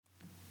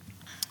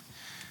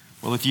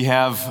Well, if you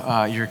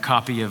have your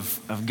copy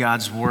of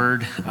God's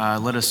Word,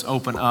 let us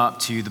open up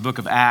to the book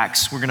of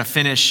Acts. We're going to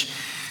finish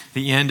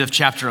the end of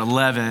chapter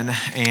 11,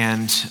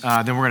 and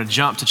then we're going to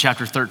jump to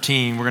chapter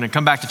 13. We're going to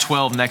come back to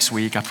 12 next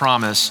week, I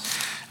promise.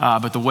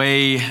 But the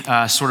way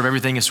sort of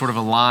everything is sort of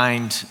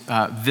aligned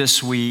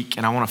this week,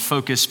 and I want to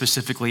focus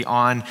specifically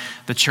on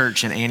the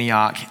church in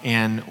Antioch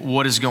and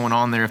what is going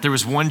on there. If there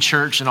was one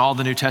church in all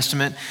the New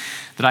Testament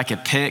that I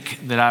could pick,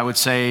 that I would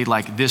say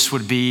like this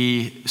would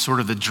be sort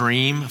of the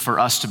dream for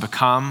us to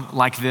become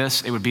like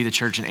this, it would be the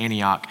church in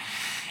Antioch.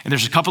 And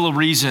there's a couple of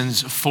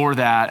reasons for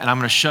that, and I'm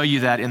going to show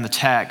you that in the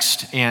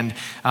text and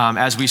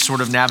as we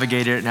sort of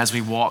navigate it and as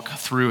we walk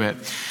through it.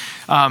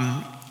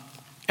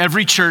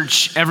 Every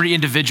church, every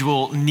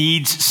individual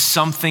needs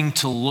something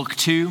to look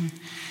to.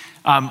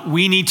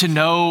 We need to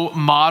know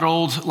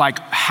modeled like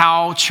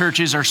how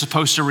churches are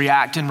supposed to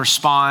react and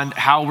respond,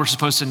 how we're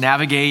supposed to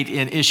navigate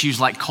in issues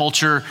like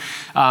culture,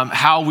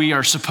 how we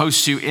are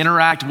supposed to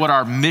interact, what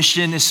our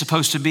mission is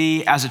supposed to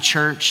be as a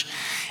church.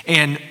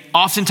 And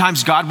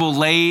oftentimes God will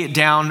lay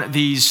down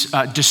these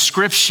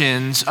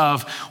descriptions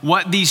of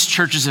what these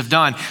churches have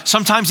done.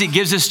 Sometimes He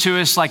gives this to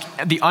us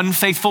like the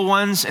unfaithful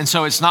ones. And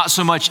so it's not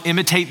so much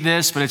imitate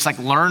this, but it's like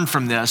learn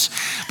from this.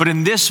 But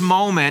in this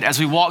moment, as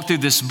we walk through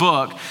this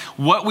book,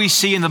 what we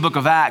see in the book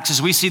of Acts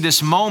is we see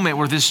this moment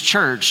where this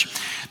church,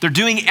 they're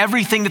doing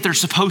everything that they're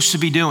supposed to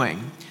be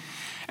doing.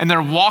 And they're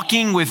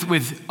walking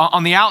with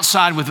on the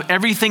outside with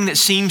everything that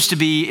seems to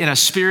be in a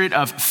spirit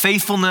of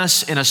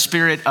faithfulness, in a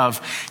spirit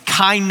of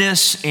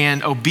kindness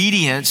and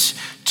obedience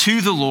to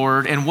the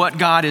Lord and what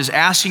God is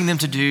asking them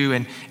to do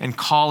and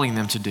calling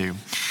them to do.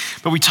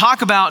 But we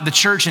talk about the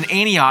church in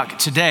Antioch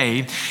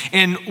today.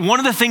 And one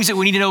of the things that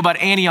we need to know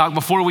about Antioch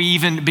before we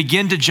even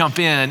begin to jump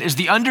in is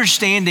the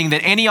understanding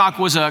that Antioch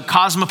was a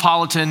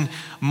cosmopolitan,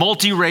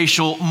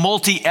 multiracial,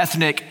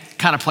 multi-ethnic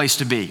kind of place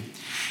to be.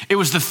 It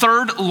was the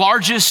third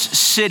largest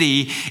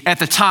city at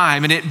the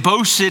time, and it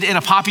boasted in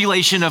a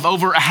population of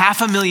over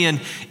 500,000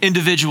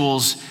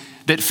 individuals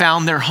that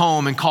found their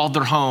home and called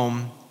their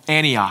home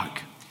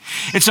Antioch.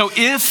 And so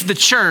if the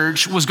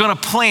church was going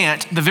to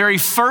plant the very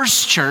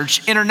first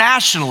church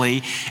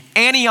internationally,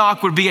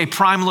 Antioch would be a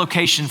prime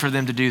location for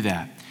them to do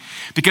that.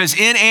 Because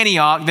in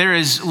Antioch, there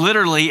is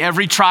literally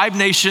every tribe,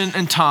 nation,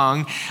 and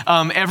tongue,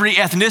 every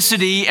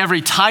ethnicity,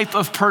 every type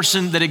of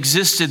person that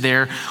existed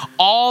there,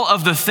 all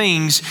of the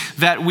things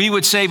that we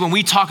would say when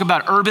we talk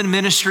about urban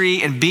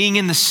ministry and being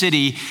in the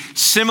city,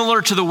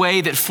 similar to the way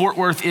that Fort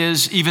Worth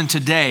is even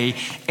today,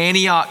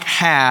 Antioch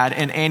had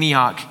and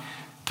Antioch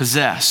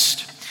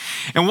possessed.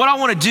 And what I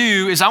want to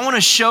do is I want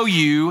to show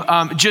you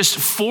just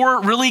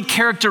four really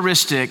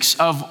characteristics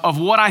of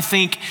what I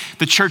think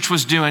the church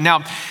was doing.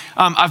 Now,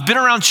 I've been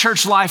around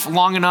church life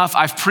long enough.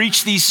 I've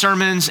preached these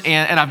sermons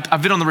and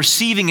I've been on the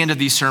receiving end of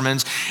these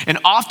sermons. And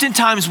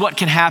oftentimes what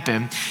can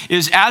happen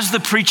is as the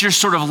preacher's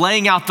sort of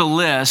laying out the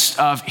list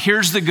of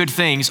here's the good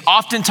things,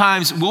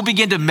 oftentimes we'll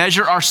begin to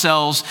measure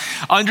ourselves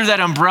under that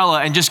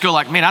umbrella and just go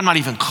like, man, I'm not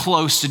even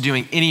close to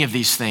doing any of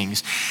these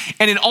things.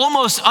 And it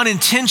almost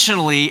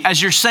unintentionally, as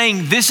you're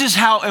saying, this is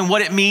how and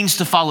what it means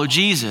to follow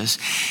Jesus,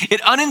 it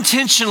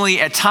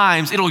unintentionally at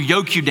times, it'll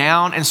yoke you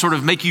down and sort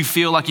of make you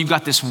feel like you've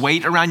got this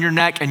weight around your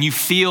neck and you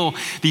feel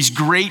these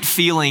great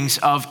feelings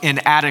of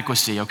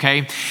inadequacy,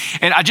 okay?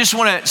 And I just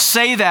want to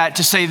say that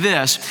to say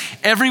this,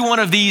 every one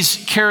of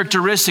these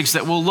characteristics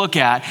that we'll look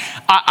at,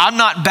 I'm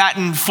not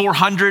batting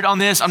 400 on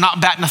this, I'm not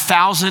batting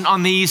 1,000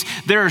 on these.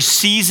 There are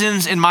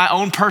seasons in my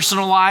own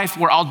personal life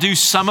where I'll do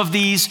some of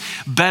these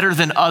better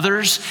than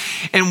others.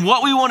 And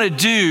what we want to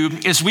do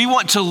is we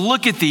want to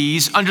look at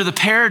these under the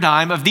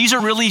paradigm of these are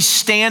really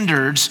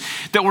standards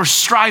that we're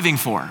striving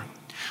for.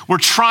 We're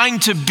trying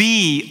to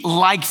be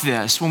like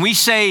this. When we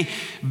say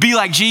be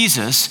like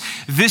Jesus,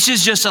 this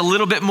is just a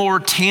little bit more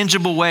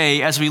tangible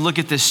way as we look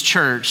at this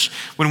church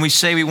when we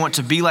say we want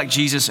to be like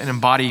Jesus and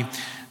embody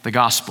the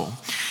gospel.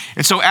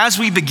 And so as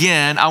we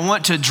begin, I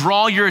want to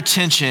draw your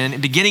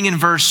attention beginning in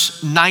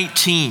verse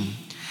 19.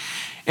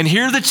 And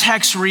here the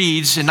text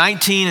reads in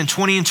 19 and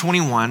 20 and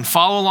 21,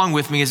 follow along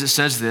with me as it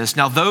says this.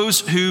 Now those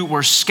who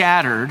were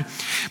scattered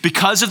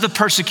because of the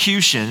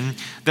persecution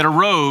that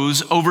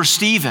arose over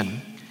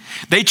Stephen,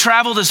 they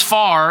traveled as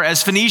far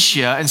as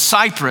Phoenicia and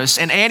Cyprus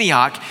and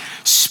Antioch,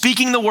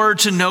 speaking the word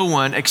to no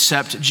one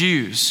except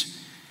Jews.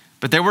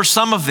 But there were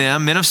some of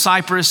them, men of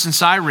Cyprus and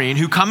Cyrene,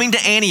 who coming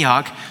to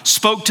Antioch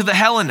spoke to the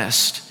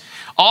Hellenists,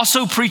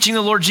 also preaching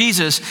the Lord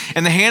Jesus,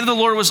 and the hand of the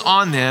Lord was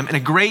on them, and a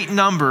great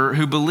number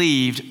who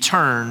believed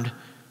turned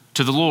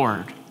to the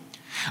Lord.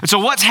 And so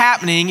what's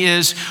happening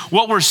is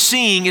what we're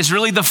seeing is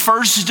really the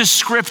first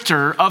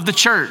descriptor of the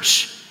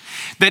church.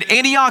 That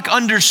Antioch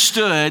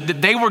understood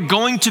that they were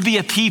going to be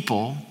a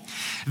people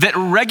that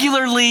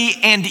regularly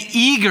and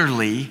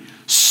eagerly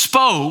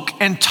spoke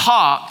and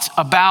talked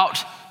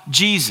about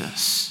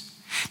Jesus.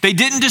 They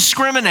didn't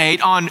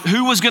discriminate on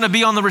who was going to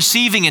be on the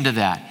receiving end of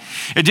that.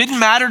 It didn't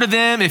matter to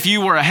them if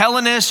you were a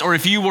Hellenist or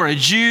if you were a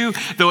Jew,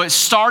 though it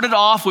started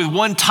off with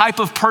one type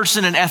of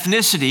person and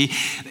ethnicity.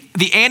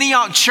 the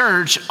Antioch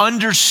church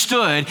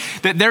understood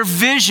that their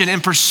vision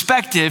and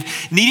perspective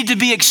needed to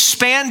be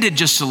expanded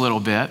just a little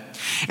bit.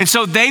 And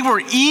so they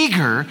were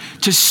eager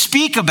to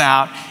speak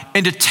about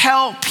and to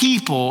tell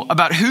people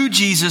about who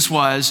Jesus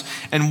was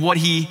and what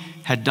he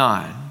had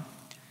done.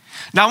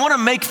 Now, I want to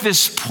make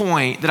this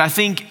point that I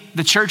think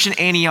the church in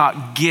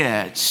Antioch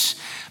gets,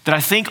 that I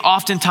think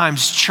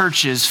oftentimes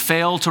churches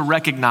fail to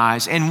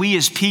recognize, and we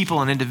as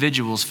people and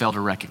individuals fail to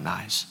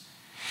recognize.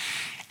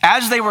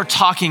 As they were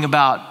talking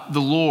about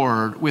the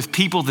Lord with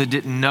people that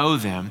didn't know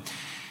them,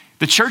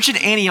 the church in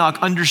Antioch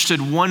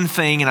understood one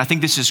thing, and I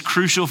think this is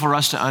crucial for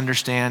us to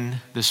understand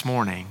this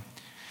morning.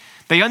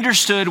 They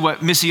understood what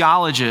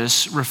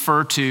missiologists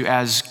refer to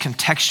as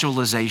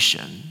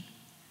contextualization.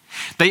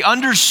 They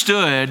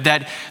understood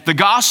that the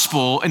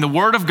gospel and the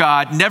word of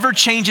God never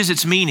changes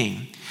its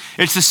meaning.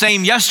 It's the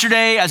same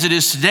yesterday as it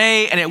is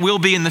today, and it will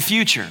be in the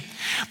future.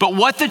 But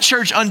what the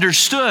church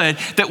understood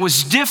that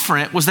was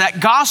different was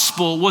that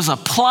gospel was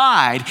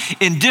applied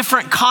in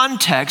different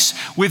contexts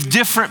with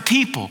different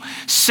people.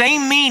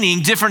 Same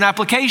meaning, different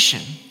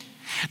application.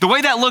 The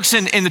way that looks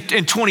in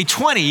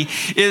 2020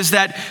 is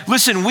that,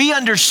 listen, we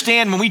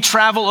understand when we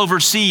travel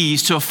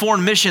overseas to a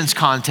foreign missions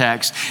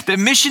context that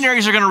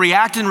missionaries are going to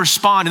react and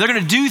respond, and they're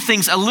going to do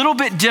things a little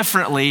bit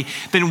differently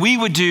than we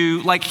would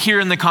do, like here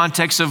in the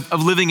context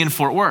of living in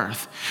Fort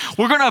Worth.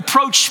 We're going to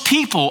approach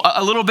people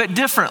a little bit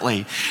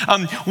differently.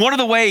 One of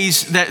the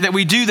ways that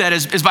we do that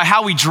is by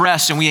how we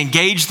dress and we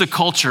engage the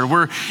culture.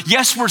 We're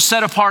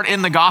set apart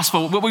in the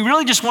gospel, but we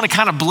really just want to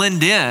kind of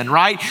blend in,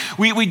 right?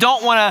 We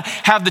don't want to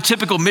have the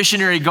typical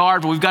missionary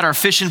garb where we've got our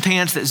fishing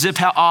pants that zip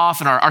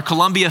off and our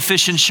Columbia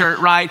fishing shirt,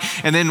 right?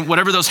 And then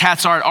whatever those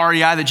hats are at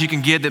REI that you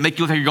can get that make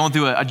you look like you're going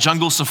through a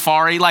jungle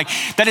safari. Like,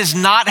 that is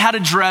not how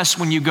to dress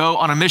when you go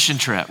on a mission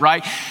trip,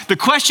 right? The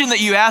question that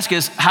you ask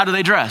is, how do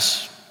they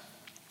dress?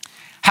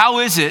 How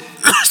is it,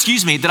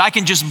 that I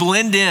can just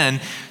blend in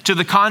to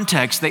the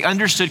context? They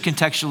understood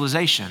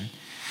contextualization.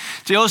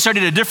 To illustrate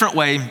it a different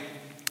way,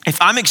 if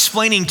I'm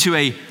explaining to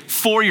a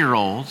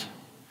 4-year-old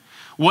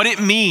what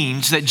it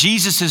means that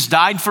Jesus has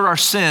died for our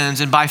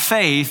sins and by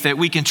faith that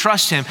we can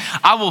trust him,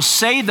 I will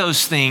say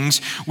those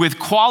things with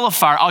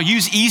qualifier. I'll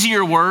use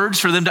easier words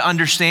for them to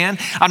understand.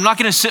 I'm not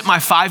going to sit my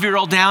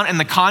 5-year-old down and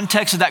the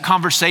context of that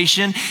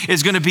conversation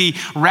is going to be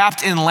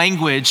wrapped in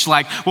language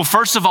like, well,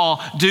 first of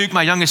all, Duke,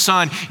 my youngest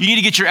son, you need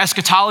to get your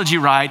eschatology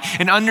right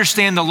and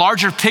understand the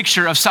larger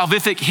picture of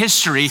salvific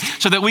history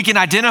so that we can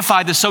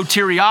identify the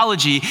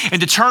soteriology and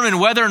determine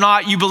whether or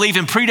not you believe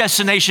in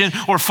predestination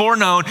or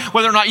foreknown,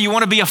 whether or not you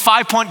want to be a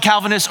 5-point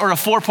Calvinist or a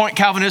 4-point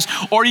Calvinist,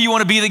 or do you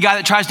want to be the guy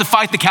that tries to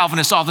fight the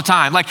Calvinists all the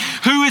time? Like,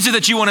 who is it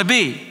that you want to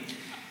be?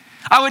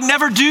 I would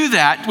never do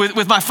that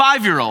with my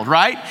 5-year-old,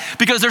 right?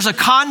 Because there's a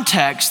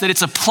context that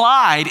it's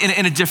applied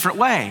in a different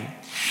way.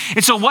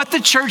 And so what the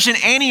church in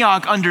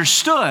Antioch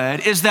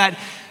understood is that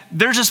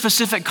there's a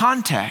specific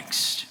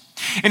context.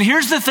 And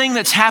here's the thing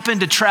that's happened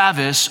to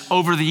Travis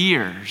over the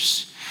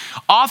years.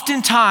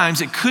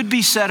 Oftentimes, it could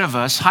be said of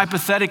us,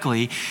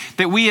 hypothetically,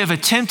 that we have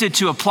attempted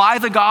to apply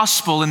the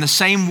gospel in the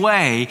same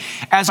way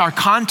as our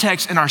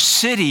context and our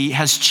city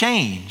has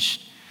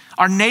changed.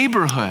 Our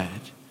neighborhood,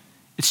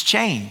 it's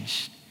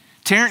changed.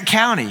 Tarrant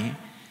County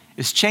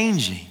is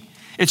changing.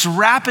 It's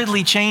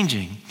rapidly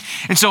changing.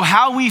 And so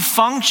how we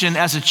function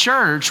as a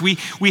church, we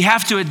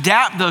have to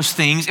adapt those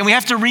things and we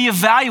have to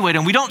reevaluate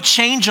them. We don't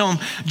change them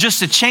just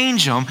to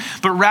change them,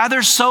 but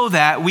rather so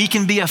that we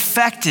can be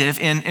effective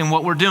in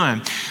what we're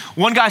doing.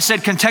 One guy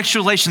said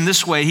contextualization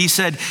this way. He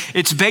said,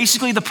 it's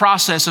basically the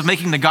process of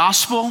making the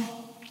gospel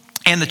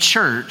and the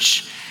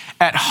church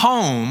at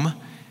home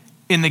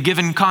in the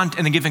given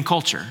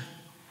culture.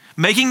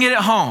 Making it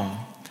at home.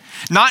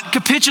 Not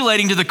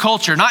capitulating to the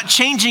culture, not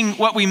changing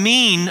what we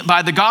mean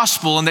by the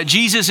gospel and that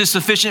Jesus is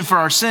sufficient for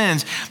our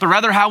sins, but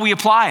rather how we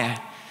apply it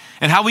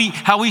and how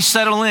we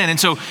settle in. And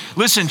so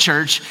listen,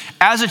 church,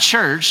 as a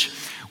church,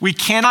 we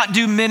cannot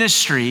do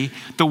ministry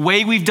the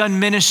way we've done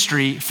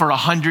ministry for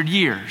 100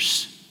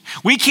 years.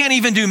 We can't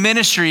even do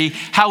ministry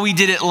how we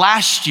did it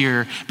last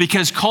year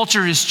because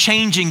culture is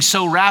changing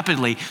so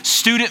rapidly.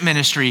 Student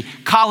ministry,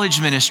 college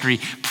ministry,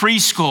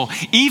 preschool,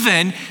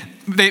 even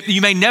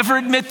you may never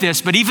admit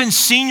this, but even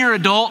senior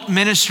adult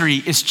ministry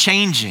is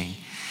changing.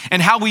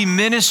 And how we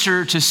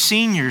minister to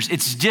seniors,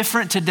 it's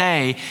different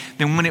today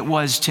than when it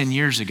was 10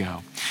 years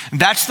ago.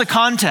 That's the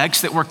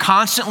context that we're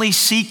constantly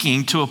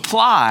seeking to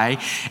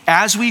apply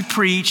as we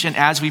preach and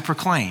as we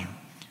proclaim.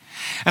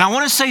 And I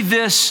want to say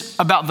this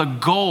about the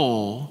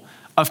goal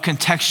of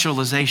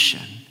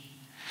contextualization.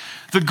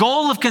 The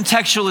goal of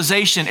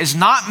contextualization is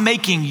not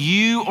making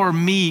you or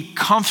me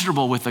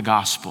comfortable with the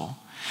gospel,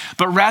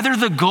 but rather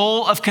the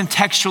goal of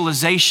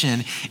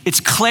contextualization, it's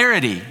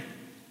clarity.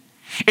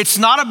 It's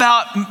not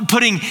about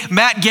putting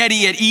Matt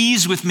Getty at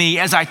ease with me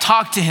as I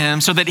talk to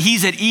him so that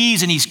he's at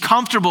ease and he's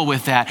comfortable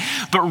with that,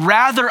 but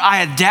rather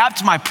I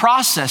adapt my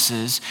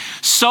processes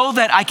so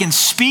that I can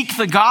speak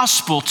the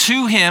gospel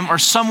to him or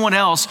someone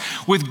else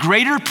with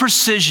greater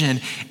precision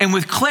and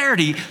with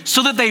clarity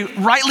so that they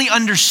rightly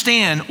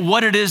understand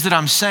what it is that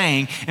I'm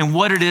saying and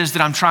what it is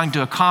that I'm trying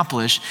to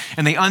accomplish,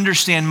 and they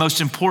understand, most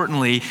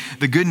importantly,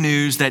 the good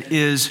news that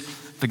is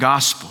the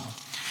gospel.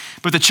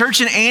 But the church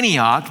in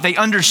Antioch, they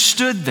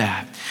understood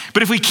that.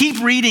 But if we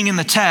keep reading in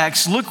the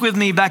text, look with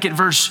me back at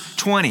verse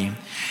 20.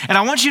 And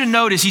I want you to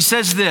notice, he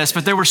says this,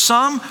 but there were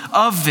some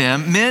of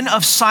them, men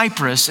of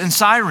Cyprus and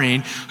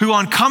Cyrene, who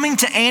on coming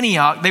to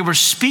Antioch, they were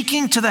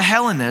speaking to the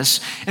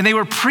Hellenists and they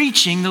were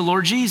preaching the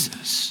Lord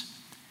Jesus.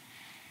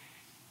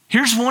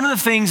 Here's one of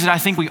the things that I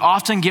think we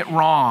often get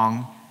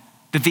wrong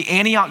that the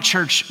Antioch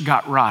church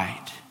got right.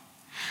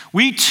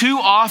 We too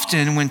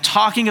often, when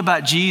talking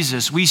about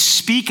Jesus, we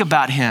speak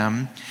about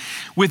him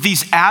with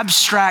these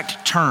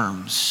abstract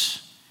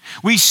terms.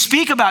 We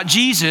speak about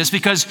Jesus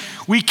because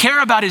we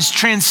care about his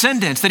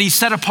transcendence, that he's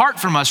set apart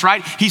from us,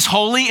 right? He's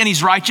holy and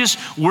he's righteous.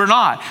 We're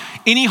not.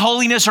 Any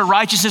holiness or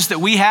righteousness that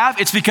we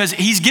have, it's because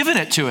he's given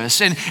it to us,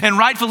 and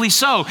rightfully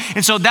so.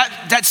 And so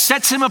that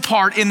sets him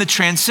apart in the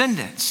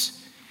transcendence.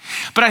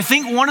 But I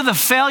think one of the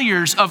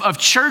failures of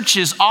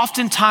churches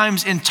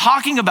oftentimes in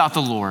talking about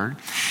the Lord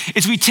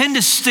is we tend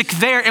to stick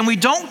there and we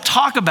don't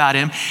talk about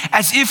him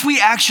as if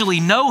we actually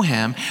know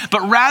him,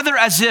 but rather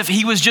as if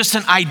he was just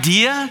an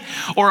idea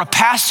or a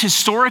past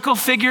historical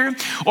figure,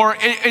 or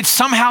it's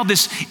somehow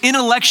this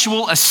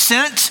intellectual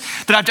assent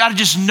that I've got to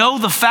just know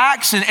the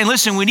facts. And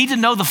listen, we need to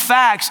know the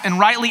facts and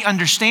rightly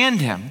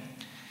understand him.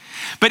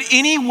 But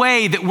any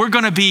way that we're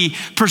going to be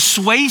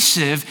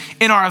persuasive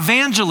in our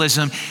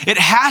evangelism, it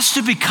has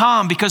to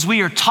become because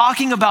we are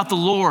talking about the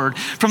Lord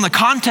from the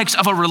context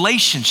of a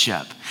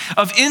relationship,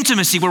 of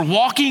intimacy. We're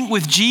walking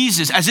with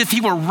Jesus as if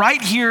he were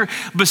right here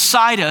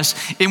beside us,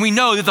 and we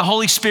know that the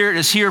Holy Spirit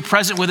is here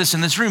present with us in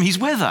this room. He's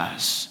with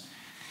us.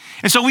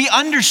 And so we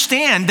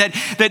understand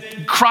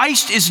that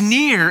Christ is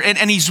near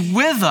and he's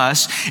with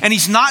us, and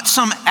he's not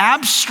some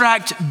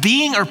abstract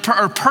being or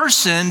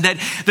person that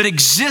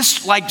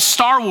exists like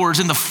Star Wars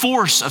in the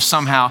force of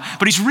somehow,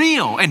 but he's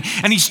real and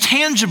he's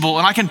tangible,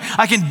 and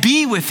I can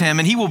be with him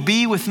and he will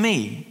be with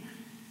me.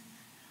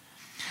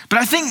 But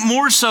I think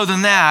more so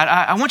than that,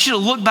 I want you to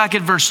look back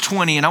at verse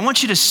 20, and I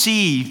want you to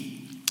see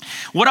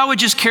what I would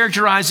just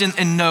characterize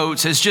in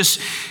notes as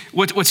just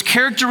what's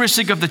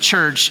characteristic of the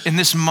church in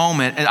this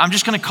moment. And I'm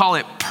just going to call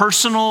it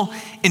personal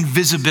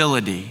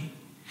invisibility.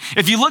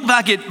 If you look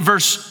back at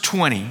verse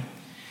 20,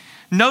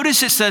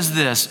 notice it says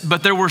this,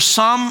 but there were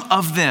some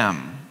of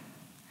them.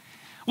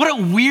 What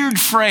a weird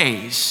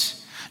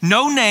phrase.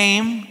 No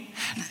name,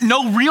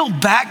 no real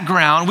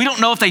background. We don't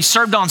know if they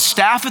served on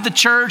staff at the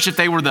church, if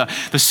they were the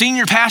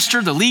senior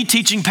pastor, the lead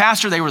teaching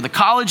pastor, they were the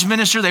college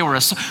minister,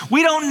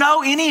 we don't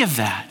know any of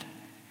that.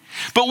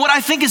 But what I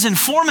think is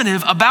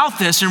informative about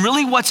this, and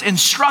really what's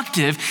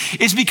instructive,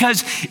 is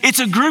because it's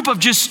a group of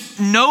just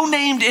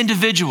no-named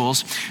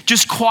individuals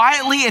just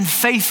quietly and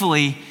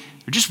faithfully,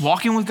 they're just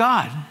walking with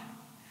God.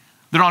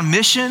 They're on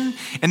mission,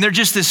 and they're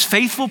just this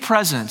faithful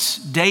presence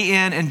day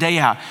in and day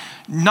out,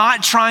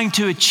 not trying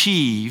to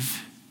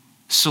achieve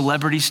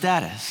celebrity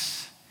status.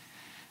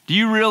 Do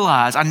you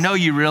realize, I know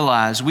you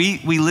realize, we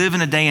live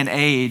in a day and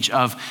age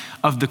of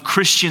the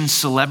Christian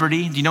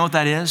celebrity. Do you know what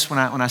that is when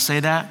I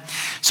say that?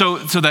 So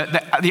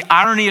the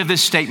irony of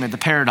this statement, the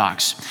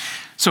paradox.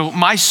 So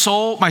my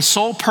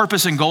sole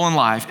purpose and goal in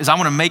life is I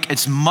want to make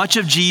as much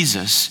of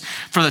Jesus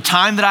for the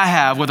time that I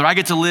have, whether I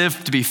get to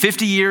live to be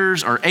 50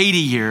 years or 80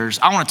 years.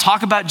 I want to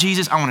talk about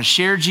Jesus. I want to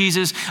share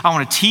Jesus. I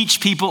want to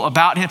teach people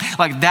about him.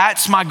 Like,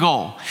 that's my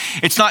goal.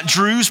 It's not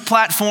Drew's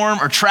platform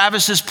or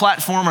Travis's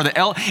platform or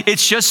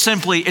it's just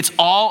simply, it's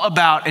all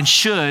about and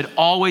should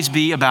always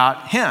be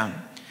about him.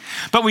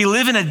 But we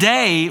live in a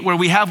day where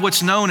we have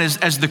what's known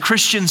as the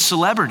Christian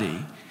celebrity.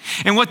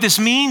 And what this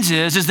means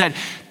is that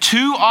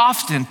too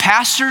often,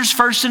 pastors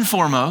first and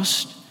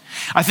foremost,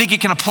 I think it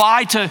can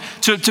apply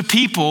to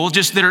people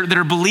just that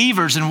are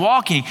believers and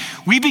walking.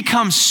 We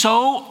become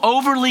so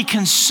overly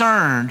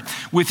concerned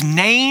with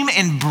name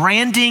and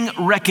branding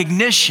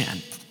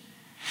recognition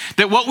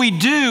that what we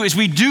do is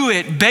we do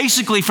it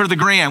basically for the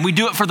gram. We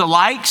do it for the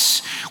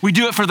likes. We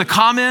do it for the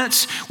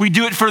comments. We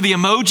do it for the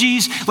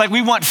emojis. Like,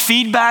 we want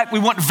feedback. We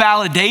want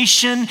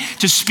validation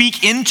to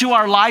speak into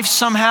our life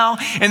somehow.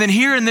 And then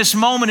here in this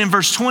moment in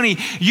verse 20,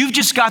 you've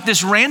just got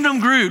this random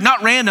group,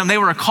 not random, they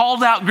were a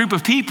called out group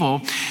of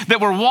people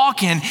that were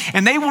walking,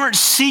 and they weren't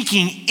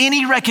seeking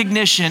any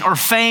recognition or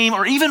fame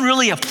or even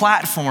really a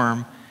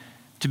platform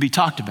to be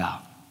talked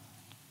about.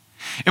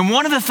 And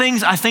one of the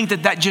things I think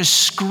that just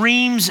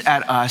screams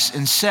at us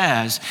and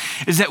says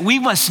is that we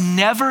must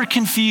never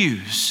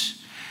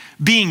confuse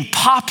being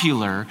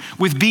popular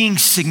with being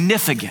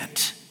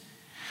significant.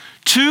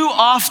 Too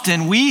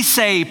often we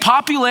say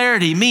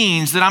popularity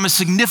means that I'm a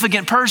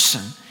significant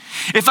person.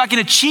 If I can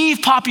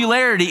achieve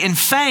popularity and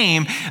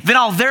fame, then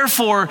I'll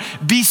therefore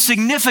be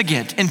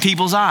significant in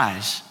people's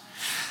eyes.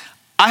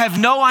 I have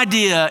no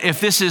idea if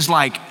this is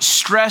like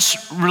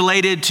stress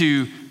related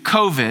to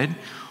COVID,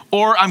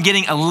 or I'm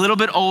getting a little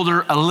bit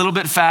older, a little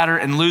bit fatter,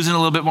 and losing a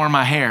little bit more of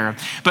my hair.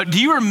 But do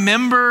you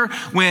remember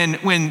when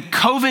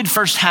COVID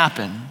first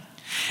happened?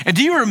 And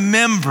do you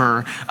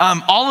remember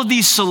all of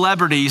these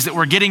celebrities that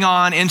were getting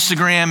on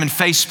Instagram and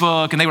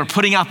Facebook, and they were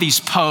putting out these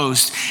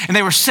posts, and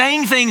they were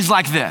saying things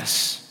like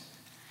this: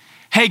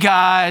 hey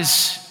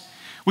guys,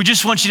 we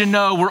just want you to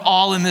know we're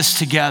all in this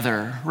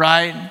together,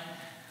 right?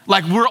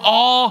 Like we're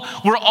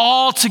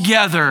all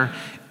together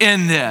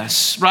in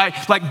this, right?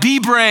 Like be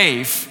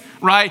brave,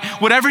 right?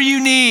 Whatever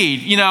you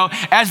need,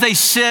 as they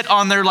sit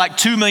on their like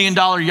 $2 million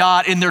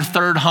yacht in their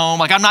third home.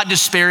 Like I'm not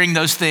despairing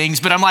those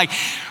things, but I'm like,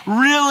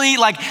 really,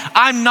 like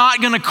I'm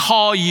not gonna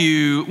call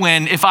you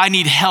if I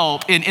need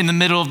help in the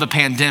middle of the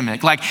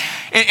pandemic. Like,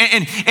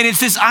 and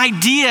it's this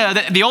idea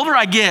that the older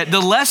I get,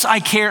 the less I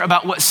care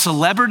about what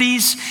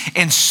celebrities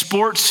and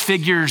sports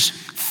figures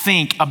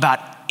think about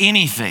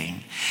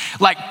anything.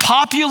 Like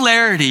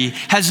popularity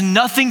has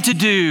nothing to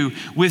do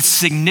with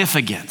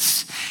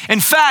significance. In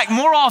fact,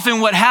 more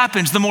often what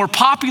happens, the more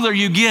popular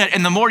you get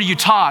and the more you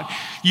talk,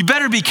 you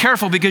better be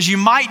careful because you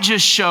might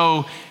just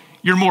show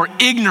you're more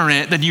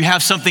ignorant than you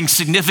have something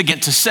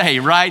significant to say,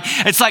 right?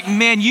 It's like,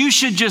 man, you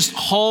should just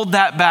hold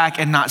that back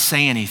and not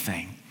say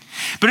anything.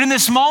 But in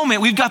this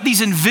moment, we've got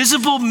these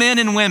invisible men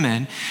and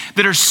women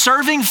that are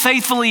serving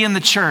faithfully in the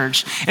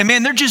church. And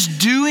man, they're just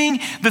doing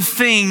the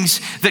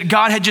things that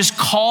God had just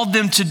called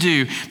them to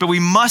do. But we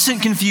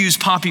mustn't confuse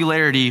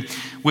popularity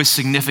with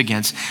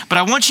significance. But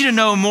I want you to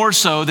know more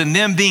so than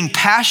them being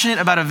passionate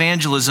about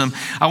evangelism,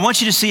 I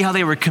want you to see how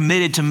they were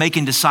committed to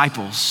making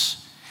disciples.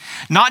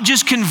 Not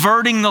just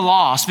converting the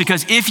lost,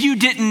 because if you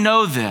didn't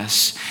know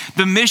this,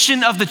 the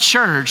mission of the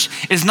church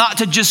is not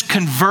to just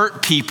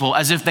convert people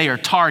as if they are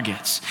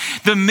targets.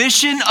 The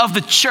mission of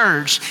the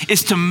church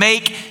is to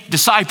make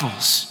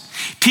disciples.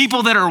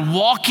 People that are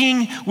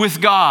walking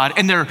with God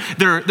and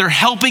they're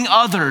helping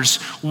others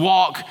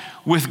walk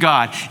with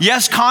God.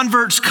 Yes,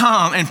 converts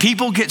come and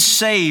people get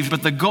saved,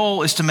 but the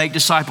goal is to make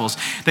disciples.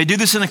 They do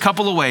this in a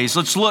couple of ways.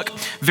 Let's look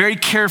very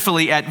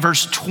carefully at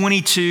verse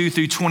 22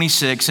 through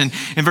 26. And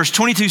verse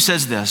 22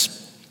 says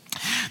this: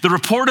 the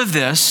report of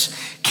this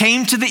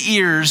came to the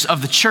ears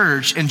of the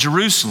church in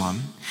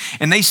Jerusalem,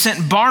 and they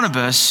sent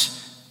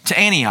Barnabas to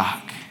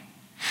Antioch.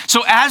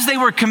 So as they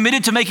were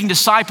committed to making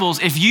disciples,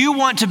 if you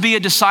want to be a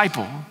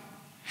disciple,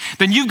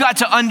 then you've got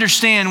to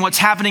understand what's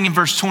happening in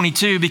verse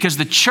 22, because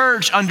the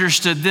church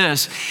understood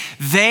this.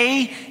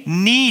 They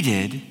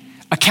needed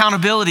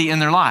accountability in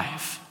their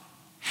life.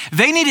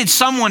 They needed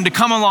someone to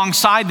come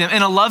alongside them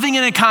in a loving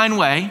and a kind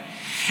way.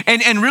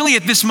 And really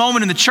at this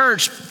moment in the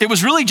church, it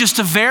was really just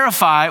to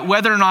verify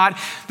whether or not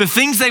the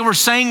things they were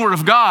saying were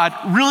of God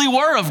really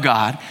were of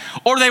God,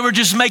 or they were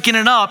just making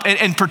it up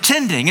and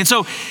pretending. And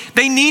so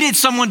they needed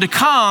someone to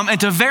come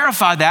and to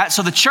verify that.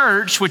 So the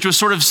church, which was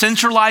sort of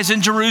centralized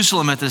in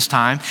Jerusalem at this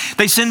time,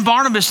 they send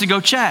Barnabas to go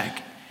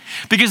check,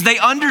 because they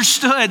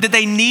understood that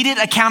they needed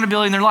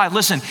accountability in their life.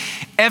 Listen,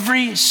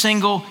 every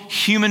single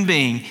human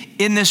being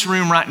in this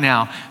room right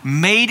now,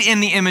 made in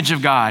the image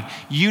of God,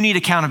 you need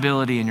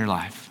accountability in your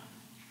life.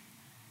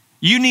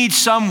 You need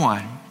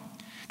someone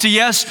to,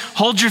 yes,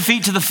 hold your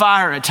feet to the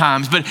fire at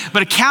times,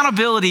 but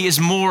accountability is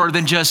more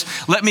than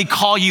just let me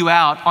call you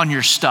out on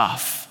your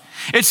stuff.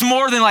 It's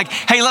more than like,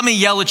 hey, let me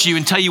yell at you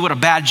and tell you what a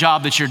bad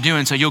job that you're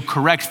doing so you'll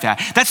correct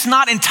that. That's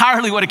not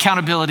entirely what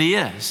accountability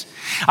is.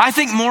 I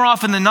think more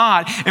often than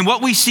not, and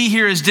what we see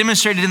here is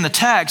demonstrated in the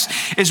text,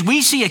 is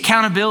we see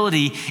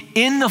accountability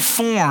in the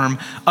form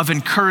of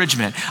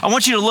encouragement. I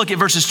want you to look at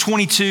verses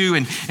 22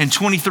 and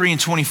 23 and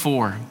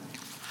 24.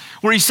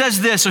 Where he says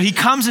this. So he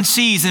comes and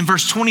sees in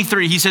verse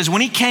 23, he says,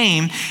 when he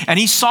came and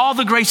he saw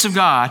the grace of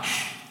God,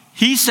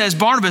 he says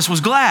Barnabas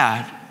was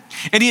glad,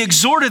 and he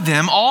exhorted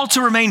them all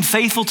to remain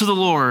faithful to the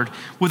Lord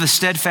with a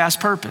steadfast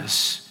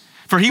purpose.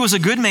 For he was a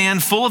good man,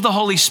 full of the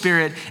Holy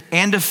Spirit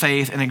and of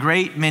faith, and a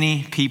great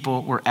many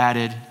people were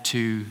added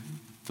to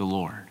the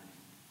Lord.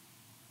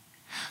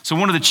 So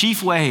one of the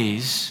chief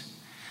ways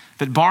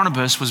that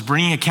Barnabas was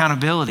bringing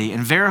accountability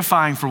and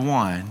verifying, for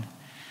one,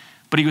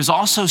 but he was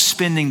also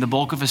spending the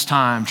bulk of his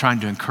time trying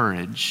to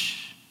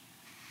encourage.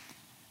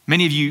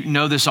 Many of you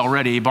know this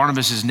already.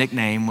 Barnabas'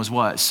 nickname was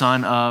what?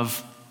 Son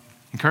of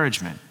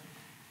encouragement.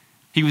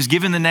 He was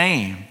given the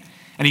name,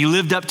 and he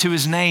lived up to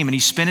his name, and he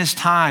spent his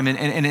time and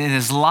in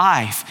his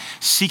life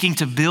seeking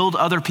to build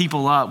other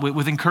people up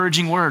with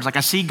encouraging words. Like, I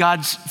see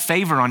God's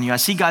favor on you. I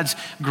see God's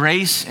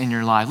grace in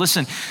your life.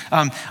 Listen,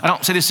 I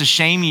don't say this to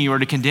shame you or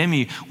to condemn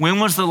you. When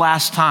was the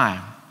last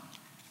time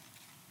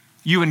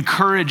you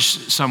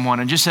encouraged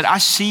someone and just said, I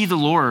see the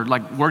Lord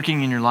like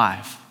working in your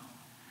life?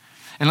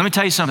 And let me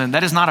tell you something,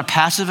 that is not a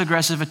passive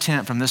aggressive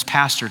attempt from this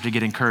pastor to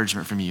get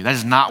encouragement from you. That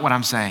is not what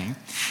I'm saying.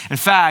 In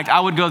fact,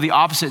 I would go the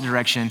opposite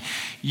direction.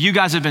 You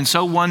guys have been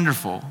so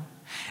wonderful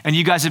And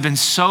you guys have been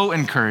so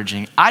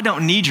encouraging. I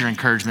don't need your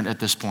encouragement at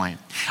this point.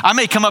 I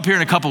may come up here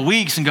in a couple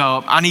weeks and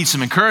go, I need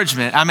some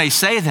encouragement. I may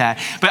say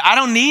that, but I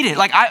don't need it.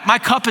 Like my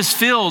cup is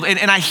filled,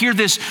 and I hear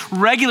this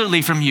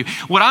regularly from you.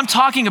 What I'm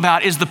talking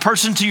about is the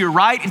person to your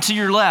right and to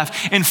your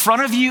left, in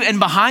front of you and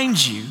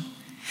behind you,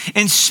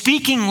 and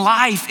speaking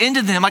life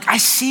into them. Like I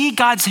see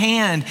God's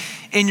hand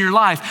in your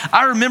life.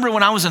 I remember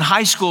when I was in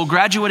high school,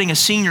 graduating a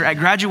senior at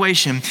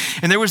graduation,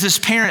 and there was this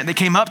parent that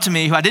came up to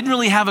me who I didn't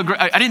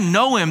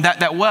know him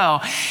that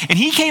well. And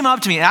he came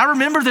up to me, and I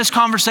remember this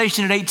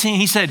conversation at 18.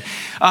 He said,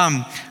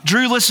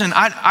 Drew, listen,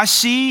 I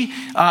see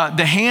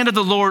the hand of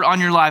the Lord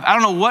on your life. I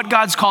don't know what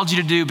God's called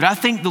you to do, but I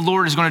think the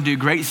Lord is going to do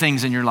great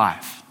things in your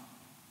life.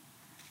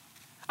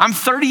 I'm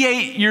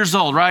 38 years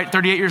old, right?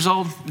 38 years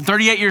old?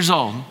 38 years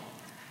old.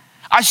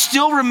 I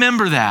still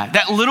remember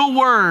that little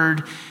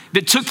word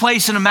that took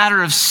place in a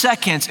matter of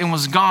seconds and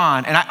was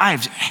gone. And I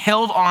have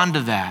held on to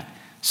that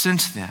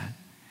since then.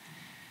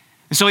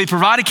 And so he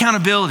provides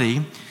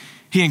accountability.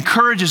 He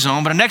encourages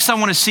them. But the next I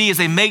want to see is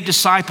they make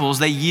disciples.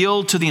 They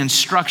yield to the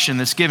instruction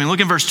that's given. Look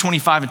in verse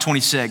 25 and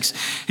 26.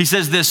 He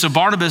says this, so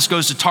Barnabas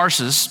goes to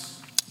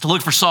Tarsus to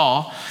look for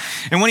Saul.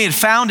 And when he had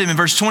found him in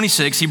verse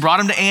 26, he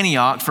brought him to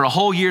Antioch. For a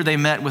whole year they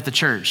met with the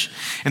church.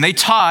 And they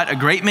taught a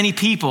great many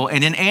people.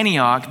 And in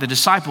Antioch, the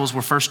disciples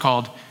were first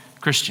called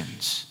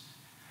Christians.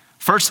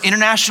 First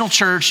international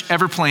church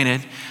ever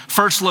planted,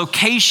 first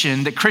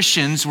location that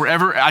Christians were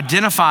ever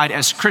identified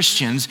as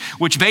Christians,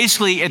 which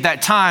basically at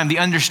that time, the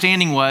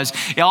understanding was,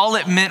 all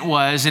it meant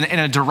was, in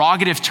a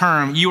derogative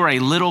term, you are a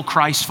little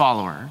Christ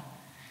follower.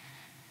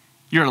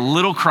 You're a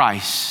little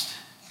Christ.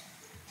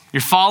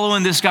 You're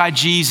following this guy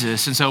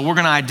Jesus, and so we're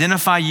gonna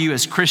identify you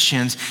as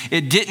Christians.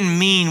 It didn't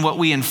mean what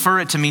we infer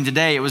it to mean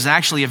today. It was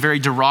actually a very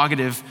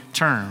derogative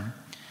term.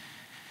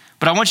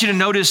 But I want you to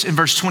notice in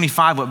verse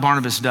 25 what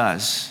Barnabas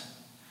does.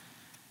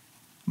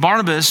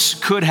 Barnabas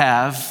could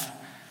have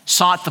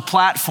sought the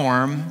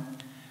platform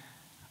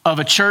of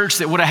a church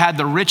that would have had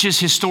the richest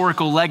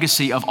historical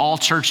legacy of all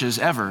churches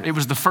ever. It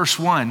was the first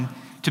one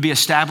to be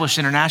established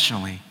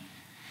internationally.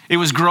 It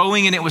was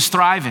growing and it was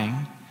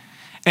thriving.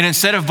 And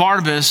instead of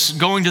Barnabas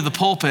going to the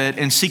pulpit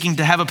and seeking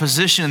to have a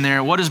position in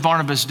there, what does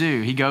Barnabas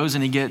do? He goes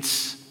and he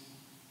gets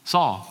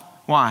Saul.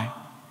 Why?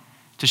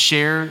 To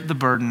share the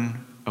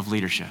burden of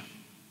leadership.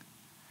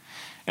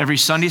 Every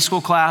Sunday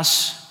school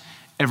class,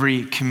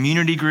 every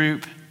community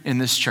group in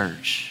this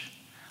church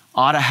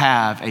ought to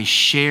have a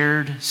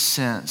shared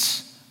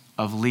sense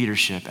of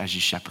leadership as you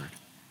shepherd.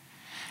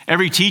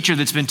 Every teacher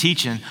that's been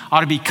teaching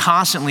ought to be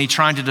constantly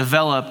trying to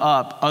develop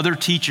up other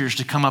teachers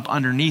to come up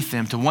underneath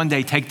them to one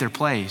day take their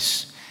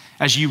place.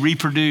 As you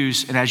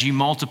reproduce and as you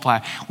multiply,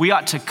 we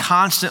ought to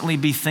constantly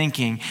be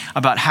thinking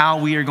about how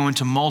we are going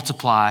to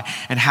multiply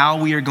and how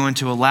we are going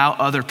to allow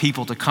other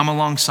people to come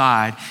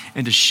alongside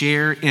and to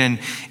share in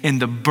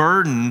the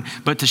burden,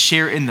 but to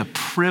share in the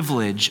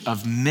privilege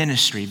of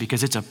ministry,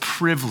 because it's a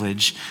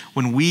privilege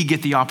when we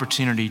get the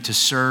opportunity to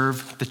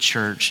serve the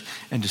church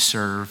and to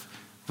serve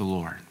the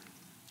Lord.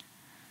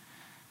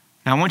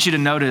 Now I want you to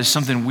notice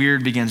something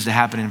weird begins to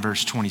happen in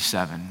verse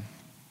 27.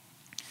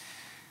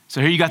 So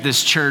here you got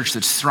this church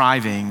that's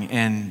thriving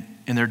and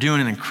they're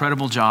doing an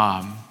incredible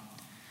job.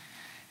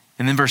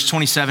 And then verse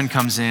 27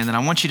 comes in, and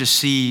I want you to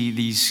see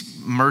these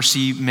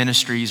mercy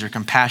ministries or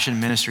compassion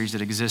ministries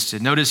that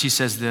existed. Notice he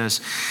says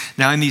this,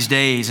 now in these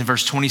days, in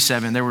verse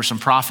 27, there were some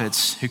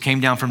prophets who came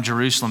down from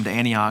Jerusalem to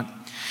Antioch.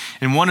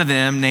 And one of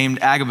them, named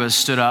Agabus,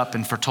 stood up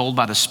and foretold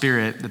by the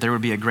Spirit that there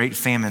would be a great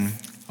famine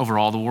over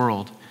all the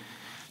world.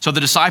 So the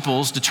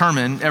disciples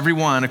determined,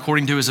 everyone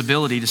according to his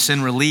ability, to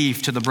send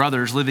relief to the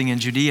brothers living in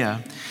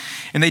Judea.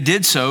 And they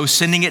did so,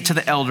 sending it to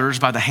the elders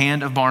by the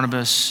hand of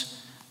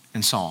Barnabas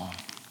and Saul.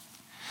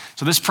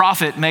 So this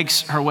prophet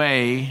makes her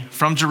way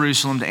from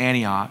Jerusalem to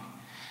Antioch.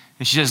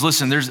 And she says,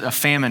 listen, there's a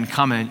famine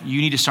coming.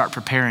 You need to start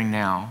preparing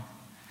now.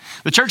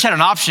 The church had an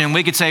option.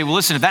 We could say, well,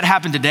 listen, if that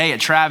happened today at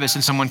Travis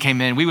and someone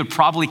came in, we would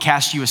probably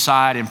cast you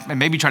aside and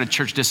maybe try to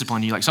church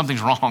discipline you, like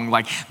something's wrong.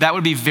 Like that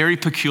would be very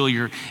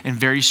peculiar and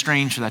very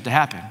strange for that to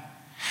happen.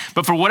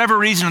 But for whatever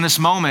reason in this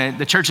moment,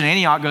 the church in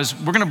Antioch goes,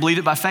 we're gonna believe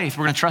it by faith.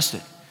 We're gonna trust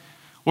it.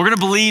 We're gonna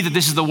believe that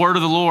this is the word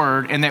of the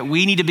Lord and that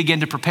we need to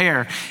begin to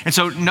prepare. And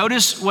so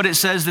notice what it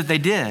says that they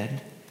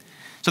did.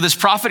 So this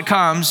prophet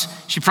comes,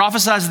 she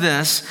prophesies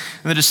this,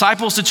 and the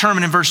disciples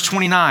determine in verse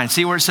 29,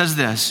 see where it says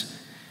this,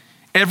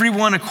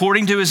 everyone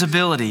according to his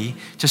ability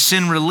to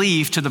send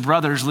relief to the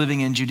brothers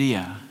living in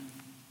Judea.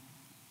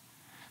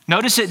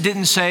 Notice it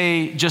didn't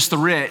say just the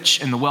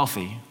rich and the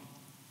wealthy.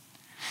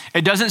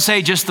 It doesn't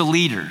say just the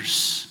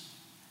leaders.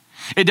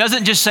 It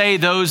doesn't just say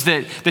those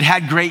that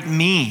had great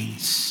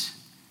means,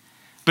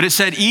 but it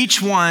said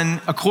each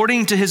one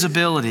according to his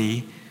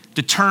ability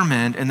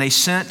determined, and they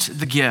sent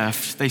the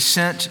gift, they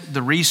sent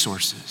the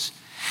resources.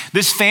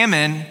 This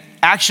famine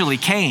actually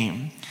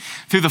came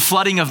through the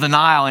flooding of the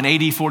Nile in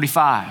AD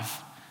 45.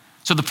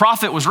 So the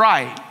prophet was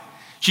right.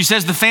 She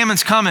says the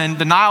famine's coming,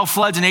 the Nile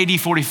floods in AD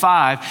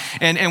 45,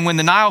 and when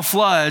the Nile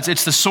floods,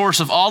 it's the source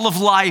of all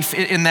of life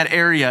in that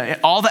area.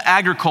 All the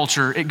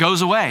agriculture, it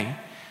goes away.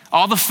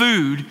 All the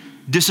food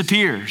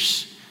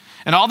disappears.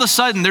 And all of a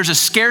sudden, there's a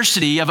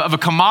scarcity of a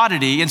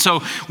commodity. And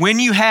so when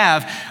you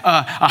have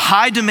a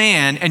high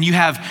demand and you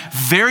have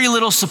very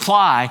little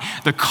supply,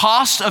 the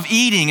cost of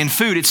eating and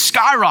food, it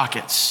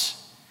skyrockets.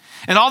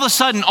 And all of a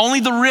sudden, only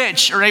the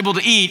rich are able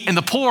to eat, and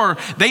the poor,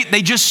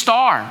 they just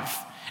starve,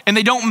 and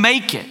they don't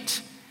make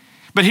it.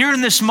 But here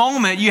in this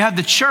moment, you have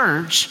the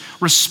church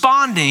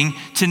responding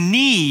to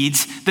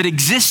needs that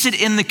existed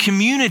in the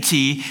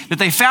community that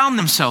they found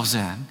themselves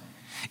in.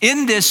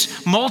 In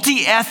this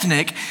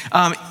multi-ethnic,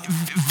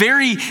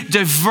 very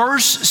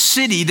diverse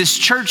city, this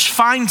church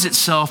finds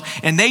itself,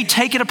 and they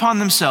take it upon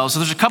themselves. So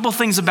there's a couple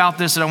things about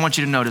this that I want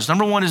you to notice.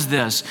 Number one is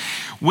this.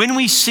 When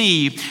we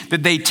see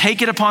that they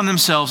take it upon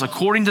themselves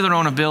according to their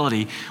own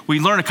ability, we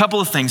learn a couple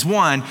of things.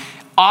 One,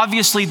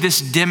 obviously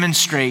this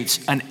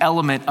demonstrates an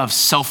element of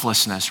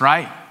selflessness,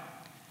 right?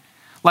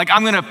 Like,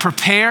 I'm gonna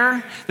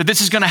prepare that this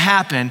is gonna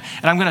happen,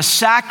 and I'm gonna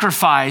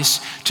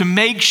sacrifice to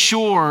make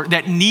sure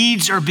that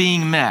needs are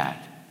being met.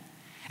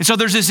 And so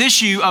there's this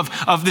issue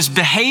of this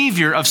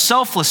behavior of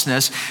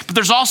selflessness, but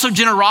there's also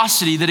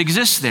generosity that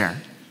exists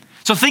there.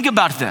 So think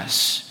about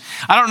this.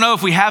 I don't know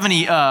if we have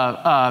any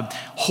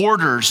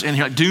hoarders in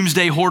here, like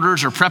doomsday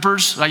hoarders or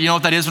preppers. Like, you know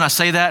what that is when I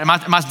say that? Am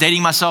I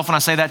dating myself when I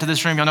say that to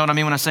this room? Y'all know what I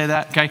mean when I say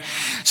that, okay?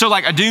 So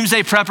like a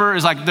doomsday prepper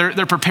is like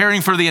they're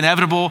preparing for the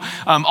inevitable.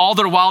 All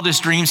their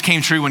wildest dreams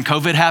came true when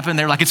COVID happened.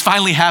 They're like, it's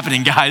finally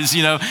happening, guys.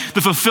 You know,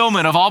 the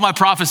fulfillment of all my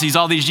prophecies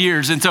all these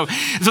years. And so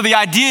the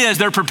idea is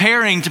they're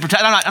preparing to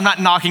protect. I'm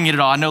not knocking it at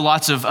all. I know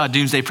lots of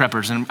doomsday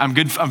preppers, and I'm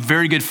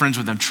very good friends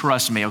with them.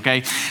 Trust me,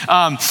 okay?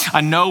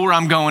 I know where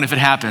I'm going if it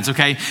happens,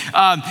 okay?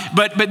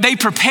 But they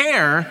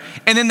prepare,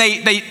 and then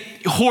they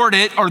hoard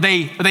it, or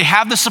they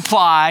have the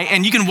supply,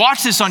 and you can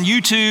watch this on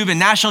YouTube and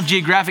National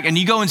Geographic, and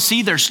you go and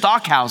see their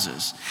stock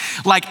houses.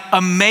 Like,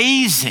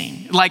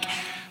 amazing, like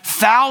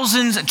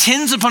thousands,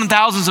 tens upon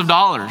thousands of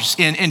dollars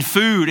in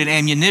food and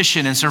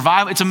ammunition and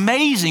survival. It's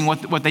amazing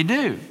what they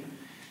do.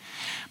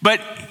 But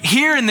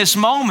here in this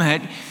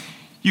moment,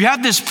 you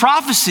have this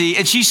prophecy,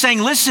 and she's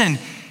saying, listen,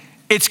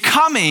 it's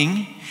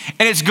coming,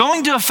 and it's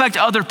going to affect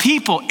other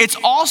people. It's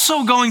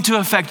also going to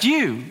affect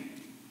you.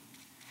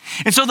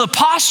 And so the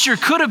posture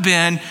could have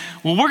been,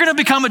 well, we're going to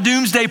become a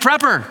doomsday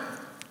prepper.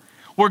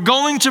 We're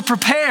going to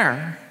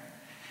prepare.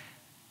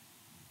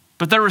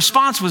 But their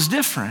response was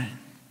different.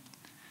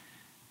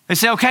 They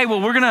say, okay,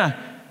 well, we're going to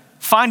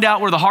find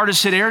out where the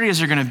hardest hit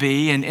areas are going to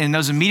be, and in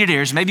those immediate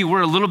areas. Maybe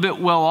we're a little bit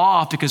well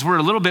off because we're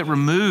a little bit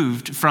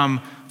removed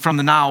from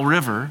the Nile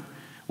River.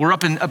 We're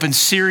up in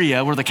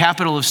Syria. We're the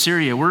capital of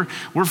Syria. We're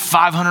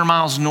 500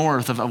 miles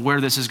north of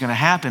where this is going to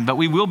happen, but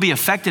we will be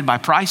affected by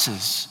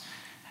prices.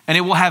 And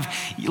it will have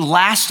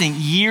lasting,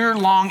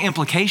 year-long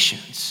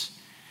implications.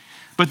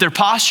 But their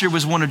posture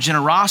was one of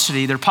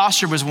generosity. Their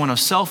posture was one of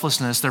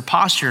selflessness. Their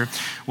posture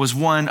was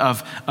one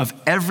of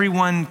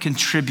everyone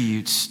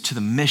contributes to the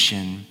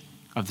mission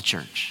of the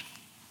church.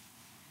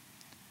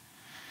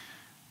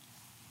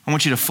 I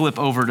want you to flip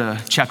over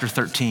to chapter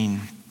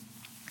 13.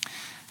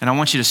 And I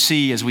want you to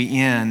see, as we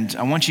end,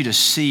 I want you to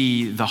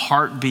see the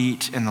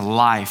heartbeat and the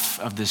life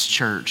of this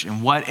church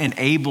and what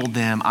enabled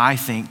them, I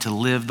think, to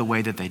live the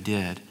way that they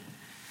did.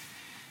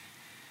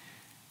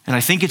 And I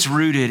think it's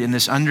rooted in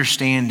this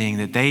understanding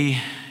that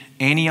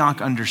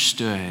Antioch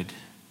understood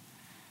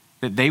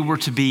that they were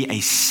to be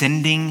a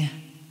sending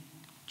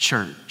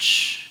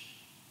church.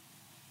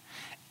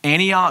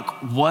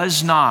 Antioch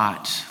was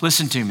not,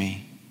 listen to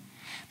me,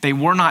 they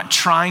were not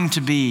trying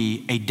to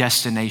be a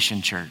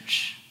destination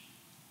church.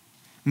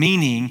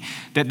 Meaning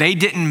that they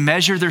didn't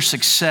measure their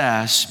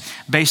success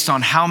based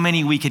on how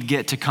many we could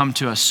get to come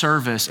to a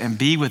service and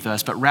be with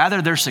us, but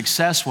rather their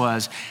success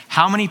was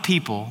how many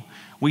people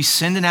we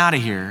sending out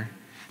of here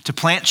to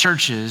plant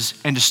churches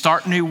and to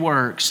start new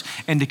works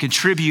and to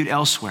contribute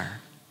elsewhere.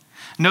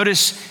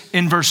 Notice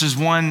in verses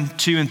 1,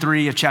 2, and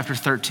 3 of chapter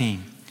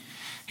 13.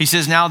 He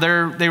says, now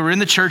they were in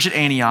the church at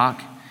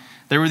Antioch.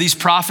 There were these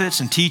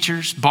prophets and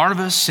teachers,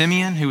 Barnabas,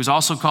 Simeon, who was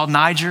also called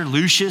Niger,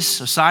 Lucius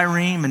of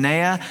Cyrene,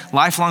 Manaen,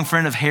 lifelong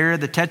friend of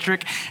Herod the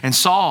Tetrarch, and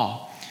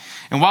Saul.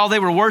 And while they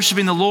were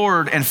worshiping the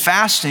Lord and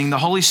fasting, the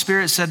Holy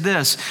Spirit said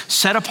this,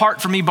 set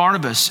apart for me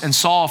Barnabas and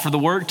Saul for the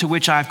work to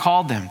which I have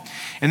called them.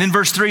 And then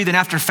verse 3, then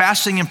after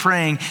fasting and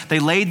praying, they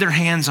laid their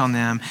hands on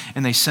them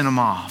and they sent them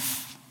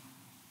off.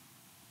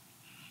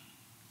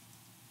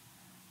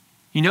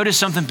 You notice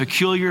something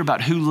peculiar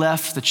about who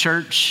left the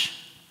church?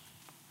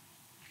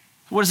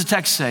 What does the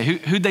text say?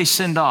 Who'd they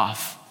send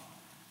off?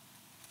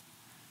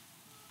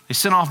 They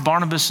sent off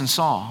Barnabas and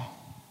Saul.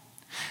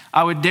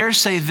 I would dare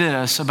say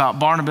this about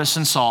Barnabas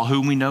and Saul,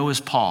 whom we know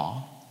as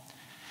Paul.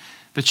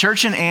 The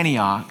church in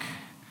Antioch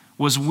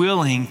was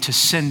willing to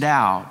send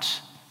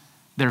out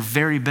their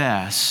very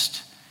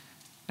best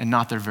and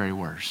not their very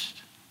worst.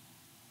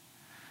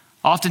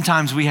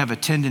 Oftentimes we have a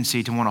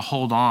tendency to want to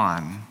hold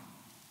on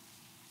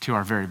to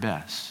our very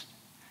best.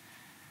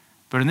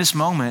 But in this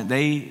moment,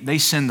 they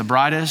send the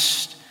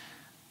brightest,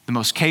 the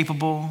most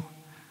capable,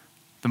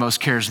 the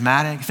most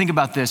charismatic. Think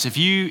about this. If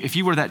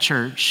you were that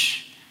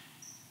church,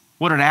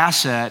 what an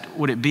asset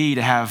would it be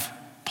to have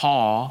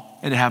Paul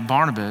and to have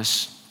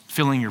Barnabas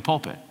filling your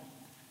pulpit,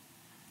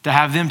 to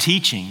have them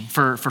teaching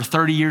for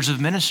 30 years of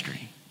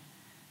ministry.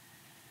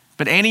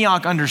 But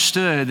Antioch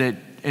understood that,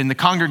 and the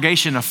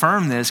congregation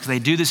affirmed this because they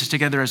do this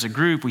together as a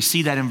group. We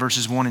see that in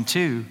verses 1 and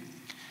 2.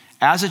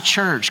 As a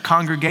church,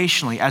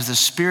 congregationally, as the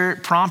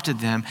Spirit prompted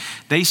them,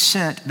 they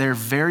sent their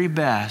very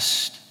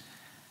best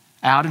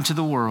out into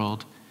the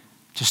world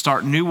to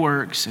start new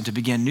works and to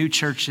begin new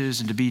churches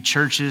and to be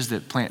churches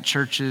that plant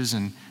churches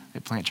and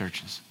that plant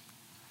churches.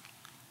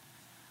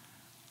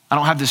 I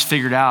don't have this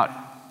figured out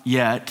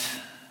yet,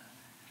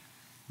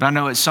 but I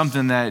know it's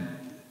something that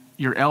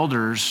your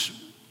elders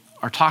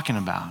are talking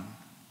about.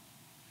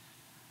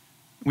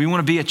 We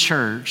want to be a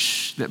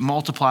church that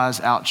multiplies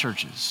out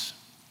churches.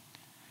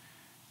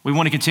 We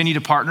want to continue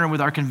to partner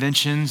with our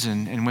conventions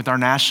and with our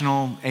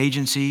national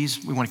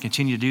agencies. We want to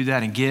continue to do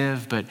that and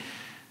give, but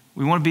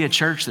we want to be a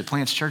church that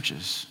plants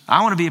churches.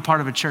 I want to be a part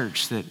of a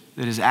church that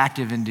is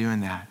active in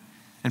doing that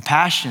and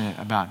passionate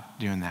about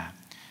doing that.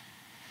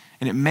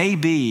 And it may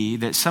be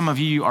that some of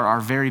you are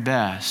our very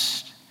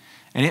best,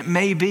 and it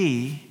may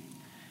be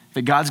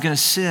that God's going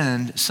to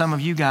send some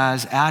of you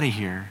guys out of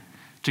here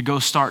to go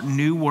start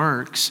new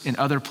works in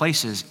other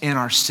places, in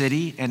our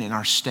city and in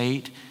our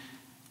state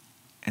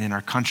and in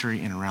our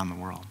country and around the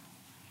world.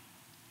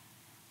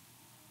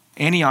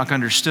 Antioch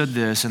understood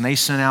this, and they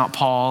sent out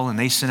Paul and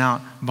they sent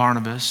out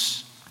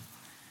Barnabas,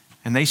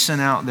 and they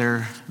sent out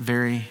their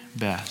very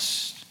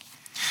best.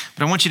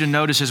 But I want you to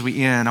notice as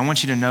we end, I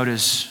want you to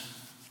notice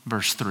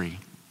verse 3.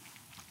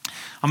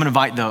 I'm going to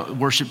invite the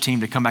worship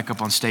team to come back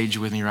up on stage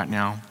with me right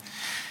now.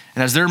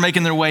 And as they're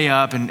making their way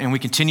up and we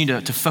continue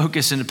to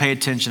focus and to pay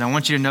attention, I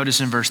want you to notice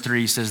in verse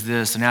 3, it says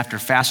this, and after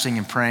fasting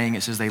and praying,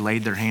 it says they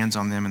laid their hands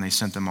on them and they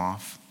sent them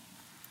off.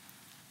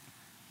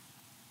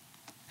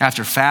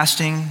 After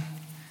fasting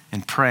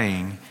and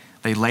praying,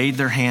 they laid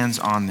their hands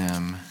on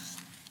them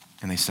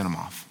and they sent them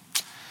off.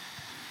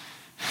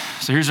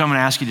 So here's what I'm going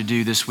to ask you to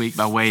do this week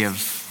by way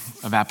of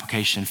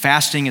application.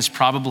 Fasting is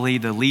probably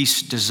the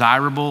least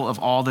desirable of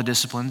all the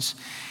disciplines.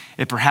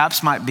 It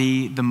perhaps might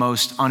be the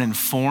most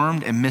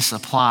uninformed and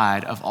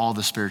misapplied of all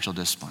the spiritual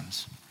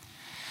disciplines.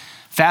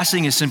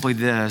 Fasting is simply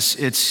this.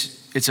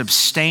 It's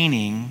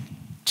abstaining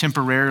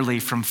temporarily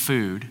from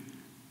food,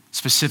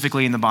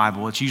 specifically in the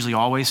Bible. It's usually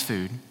always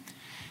food.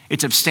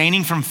 It's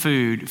abstaining from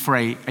food for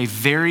a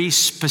very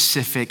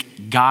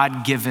specific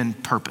God-given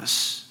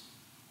purpose.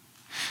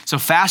 So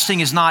fasting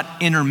is not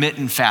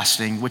intermittent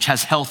fasting, which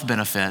has health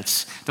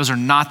benefits. Those are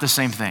not the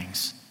same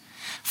things.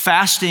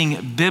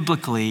 Fasting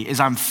biblically is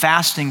I'm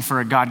fasting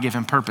for a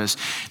God-given purpose.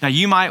 Now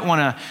you might want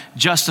to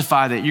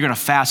justify that you're going to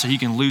fast so you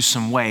can lose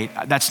some weight.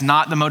 That's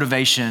not the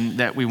motivation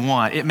that we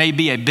want. It may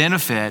be a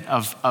benefit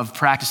of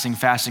practicing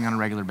fasting on a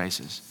regular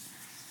basis.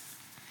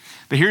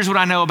 But here's what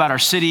I know about our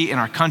city and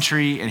our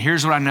country, and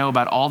here's what I know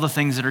about all the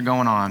things that are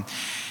going on.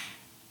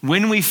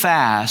 When we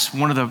fast,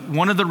 one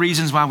of the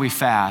reasons why we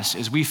fast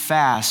is we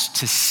fast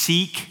to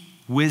seek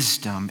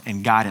wisdom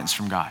and guidance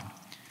from God.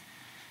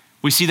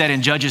 We see that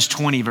in Judges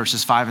 20,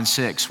 verses 5 and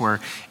 6,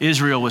 where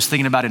Israel was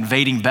thinking about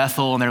invading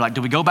Bethel, and they're like,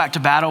 do we go back to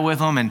battle with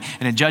them? And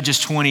in Judges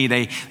 20,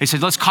 they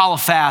said, let's call a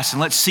fast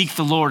and let's seek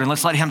the Lord and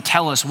let's let him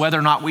tell us whether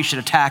or not we should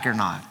attack or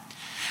not.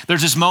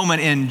 There's this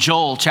moment in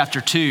Joel chapter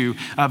 2,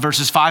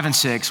 verses 5 and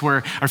 6,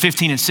 or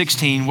 15 and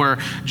 16, where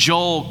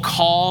Joel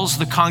calls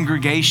the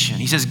congregation.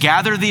 He says,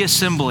 gather the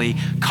assembly,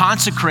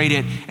 consecrate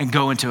it, and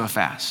go into a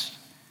fast.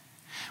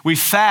 We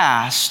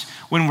fast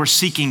when we're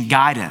seeking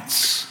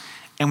guidance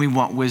and we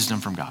want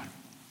wisdom from God.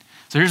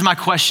 So here's my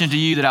question to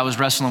you that I was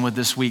wrestling with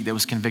this week that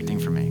was convicting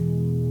for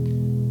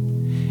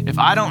me. If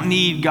I don't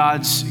need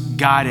God's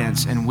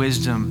guidance and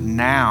wisdom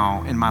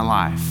now in my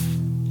life,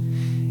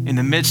 in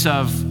the midst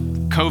of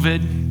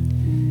COVID,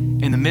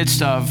 in the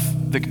midst of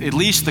at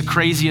least the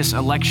craziest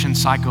election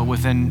cycle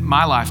within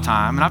my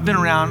lifetime, and I've been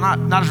around,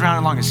 not as around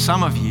as long as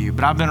some of you,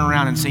 but I've been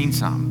around and seen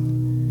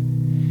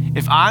some.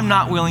 If I'm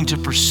not willing to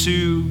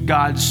pursue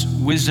God's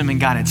wisdom and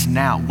guidance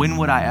now, when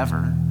would I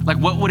ever? Like,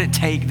 what would it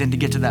take then to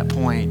get to that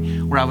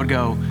point where I would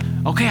go,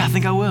 okay, I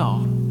think I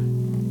will?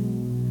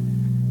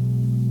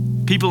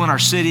 People in our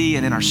city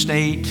and in our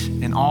state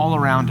and all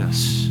around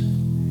us,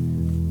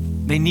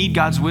 they need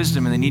God's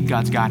wisdom and they need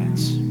God's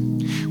guidance.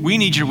 We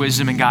need your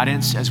wisdom and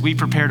guidance as we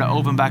prepare to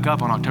open back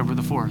up on October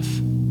the 4th.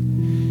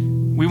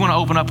 We want to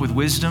open up with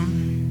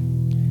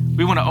wisdom.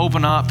 We want to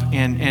open up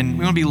and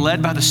we want to be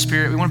led by the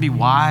Spirit. We want to be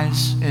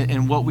wise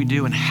in what we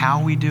do and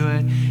how we do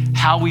it,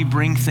 how we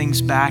bring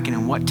things back and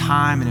in what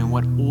time and in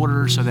what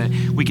order so that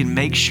we can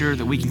make sure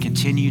that we can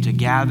continue to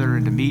gather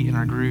and to meet in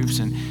our groups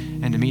and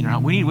to meet in our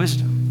homes. We need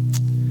wisdom.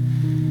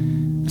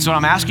 So what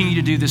I'm asking you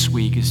to do this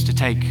week is to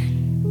take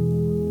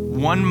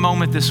one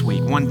moment this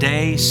week, one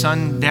day,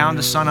 sun down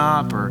to sun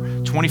up,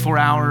 or 24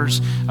 hours,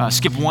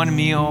 skip one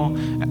meal.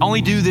 Only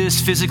do this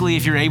physically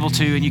if you're able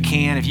to and you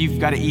can. If you've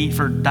got to eat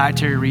for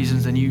dietary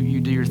reasons, then you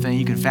do your thing.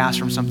 You can fast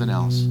from something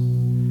else.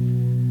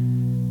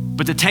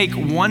 But to take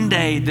one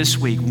day this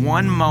week,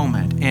 one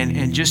moment,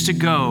 and just to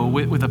go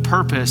with a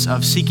purpose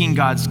of seeking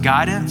God's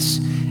guidance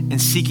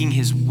and seeking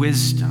his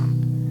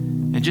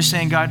wisdom. And just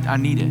saying, God, I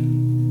need it.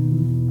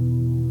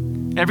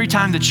 Every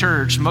time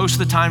most of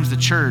the times the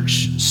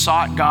church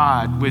sought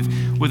God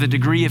with a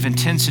degree of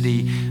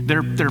intensity,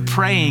 their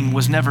praying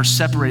was never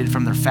separated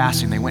from their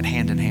fasting. They went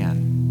hand in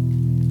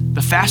hand.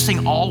 The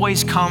fasting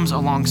always comes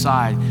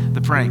alongside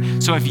the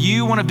praying. So if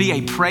you want to be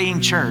a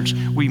praying church,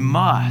 we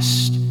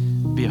must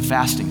be a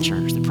fasting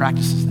church that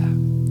practices that.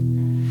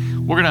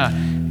 We're going to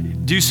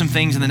do some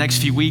things in the next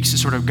few weeks to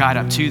sort of guide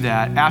up to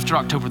that. After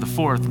October the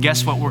 4th,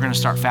 guess what we're going to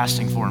start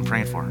fasting for and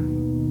praying for?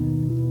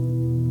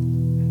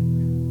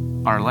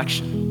 Our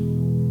election.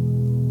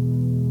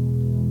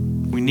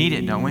 We need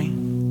it, don't we?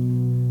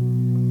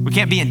 We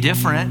can't be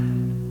indifferent.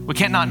 We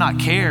can't not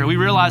care. We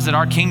realize that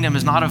our kingdom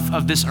is not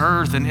of this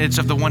earth and it's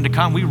of the one to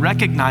come. We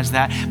recognize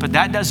that, but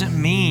that doesn't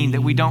mean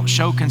that we don't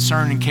show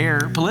concern and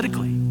care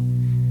politically.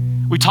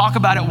 We talk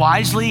about it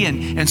wisely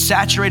and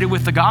saturate it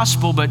with the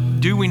gospel,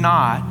 but do we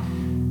not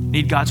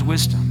need God's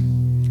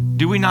wisdom?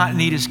 Do we not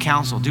need his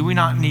counsel? Do we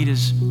not need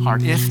his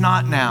heart? If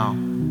not now,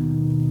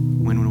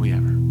 when will we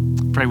ever?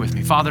 Pray with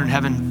me. Father in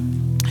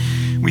heaven,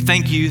 we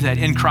thank you that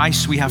in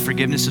Christ we have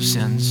forgiveness of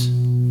sins.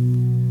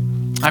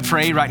 I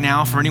pray right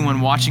now for anyone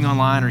watching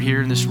online or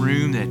here in this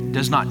room that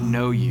does not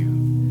know you.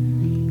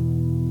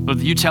 Lord,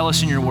 that you tell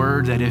us in your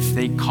word that if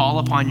they call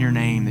upon your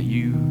name, that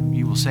you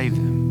will save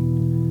them.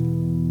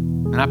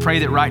 And I pray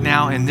that right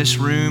now in this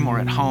room or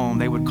at home,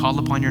 they would call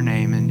upon your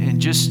name and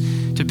just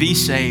to be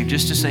saved,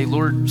 just to say,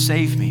 Lord,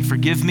 save me,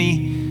 forgive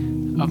me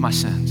of my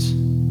sins.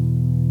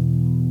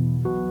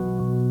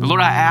 But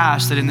Lord, I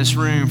ask that in this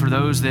room, for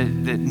those that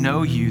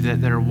know you,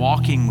 that are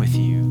walking with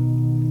you,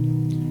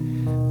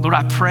 Lord,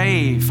 I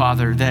pray,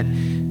 Father, that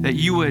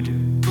you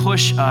would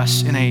push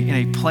us in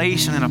a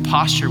place and in a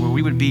posture where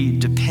we would be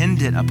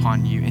dependent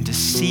upon you and to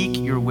seek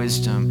your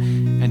wisdom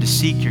and to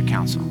seek your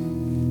counsel.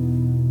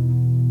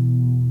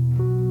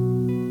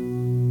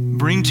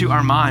 Bring to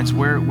our minds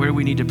where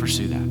we need to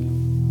pursue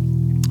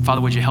that. Father,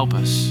 would you help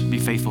us be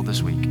faithful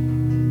this week?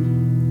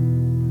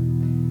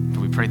 For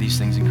we pray these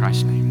things in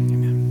Christ's name.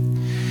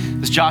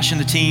 As Josh and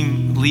the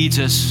team leads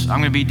us, I'm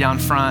going to be down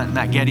front.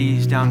 Matt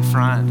Getty's down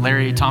front.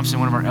 Larry Thompson,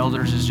 one of our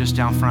elders, is just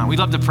down front. We'd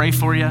love to pray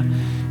for you,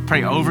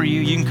 pray over you.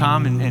 You can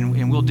come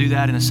and we'll do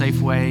that in a safe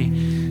way.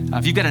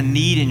 If you've got a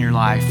need in your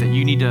life that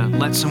you need to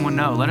let someone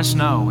know, let us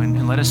know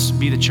and let us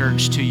be the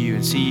church to you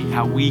and see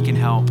how we can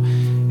help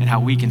and how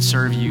we can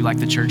serve you like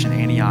the church in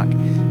Antioch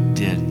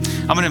did.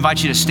 I'm going to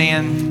invite you to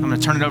stand. I'm going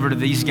to turn it over to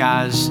these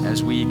guys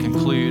as we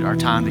conclude our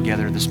time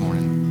together this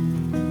morning.